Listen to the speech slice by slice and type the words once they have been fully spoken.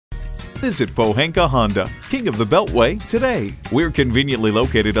Visit Pohanka Honda, King of the Beltway, today. We're conveniently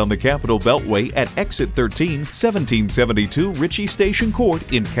located on the Capitol Beltway at Exit 13, 1772 Ritchie Station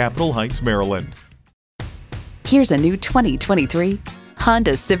Court in Capitol Heights, Maryland. Here's a new 2023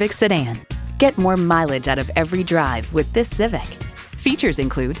 Honda Civic sedan. Get more mileage out of every drive with this Civic. Features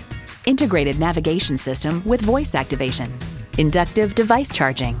include integrated navigation system with voice activation, inductive device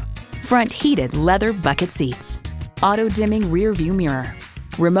charging, front heated leather bucket seats, auto-dimming rear view mirror,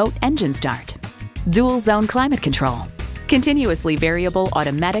 remote engine start, dual zone climate control, continuously variable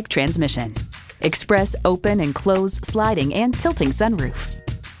automatic transmission, express open and close sliding and tilting sunroof,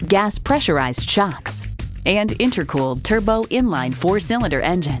 gas pressurized shocks, and intercooled turbo inline 4-cylinder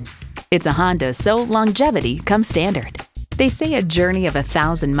engine. It's a Honda, so longevity comes standard. They say a journey of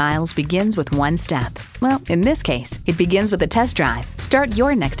 1,000 miles begins with one step. Well, in this case, it begins with a test drive. Start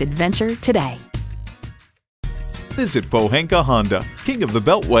your next adventure today. Visit Pohanka Honda, King of the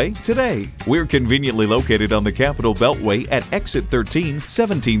Beltway, today. We're conveniently located on the Capitol Beltway at Exit 13,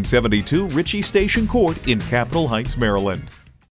 1772 Ritchie Station Court in Capitol Heights, Maryland.